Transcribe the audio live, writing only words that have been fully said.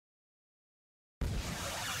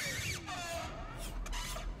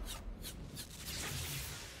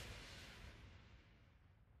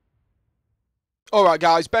Alright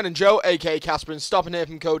guys, Ben and Joe, aka Casper and Stopping here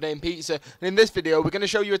from Codename Pizza, and in this video we're going to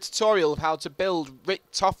show you a tutorial of how to build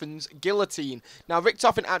Richtofen's Guillotine. Now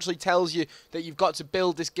Richtofen actually tells you that you've got to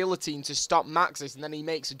build this guillotine to stop Maxis, and then he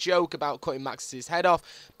makes a joke about cutting Maxis' head off.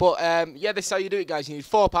 But yeah, this is how you do it guys. You need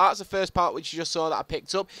 4 parts. The first part, which you just saw that I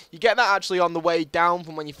picked up, you get that actually on the way down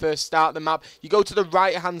from when you first start the map. You go to the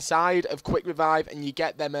right hand side of Quick Revive and you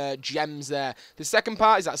get them gems there. The second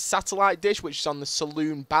part is that satellite dish, which is on the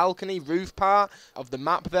saloon balcony roof part of the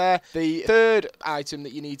map there. The third item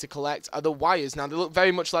that you need to collect are the wires. Now they look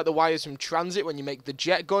very much like the wires from Transit when you make the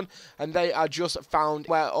jet gun, and they are just found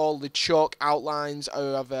where all the chalk outlines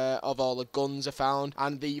of all the guns are found.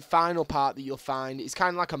 And the final part that you'll find is kind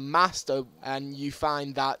of like a master, and you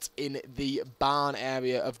find that in the barn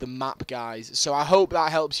area of the map guys. So I hope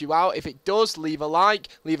that helps you out. If it does, leave a like,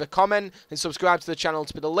 leave a comment, and subscribe to the channel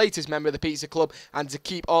to be the latest member of the Pizza Club and to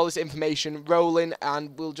keep all this information rolling,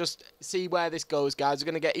 and we'll just see where this goes guys. We're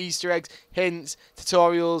going to get Easter eggs, hints,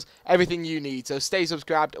 tutorials, everything you need. So stay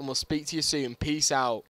subscribed and we'll speak to you soon. Peace out.